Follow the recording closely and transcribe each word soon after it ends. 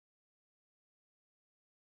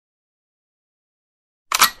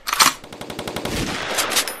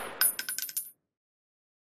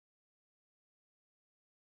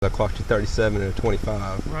I clocked you 37 and a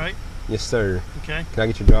 25. Right. Yes, sir. Okay. Can I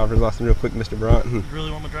get your driver's license real quick, Mr. Bryant? You really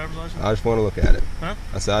want my driver's license? I just want to look at it. Huh?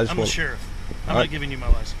 I said I just I'm want. the sheriff. I'm All not right. giving you my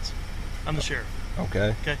license. I'm the sheriff.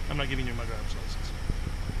 Okay. Okay? I'm not giving you my driver's license.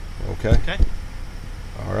 Okay. Okay?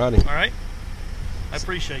 Alrighty. All right? I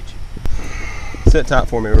appreciate you. Sit tight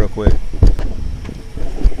for me real quick.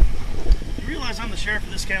 You realize I'm the sheriff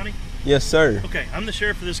of this county? Yes, sir. Okay, I'm the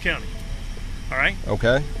sheriff of this county. All right?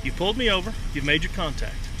 Okay. You pulled me over. You've made your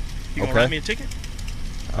contact. You gonna Okay. write me a ticket?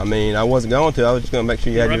 I mean, I wasn't going to. I was just going to make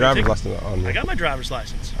sure you had your driver's license on you. I got my driver's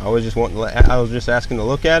license. I was just wanting to I was just asking to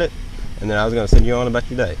look at it, and then I was going to send you on about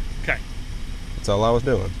your day. Okay. That's all I was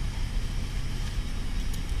doing.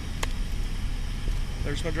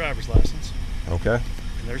 There's my driver's license. Okay.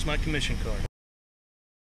 And there's my commission card.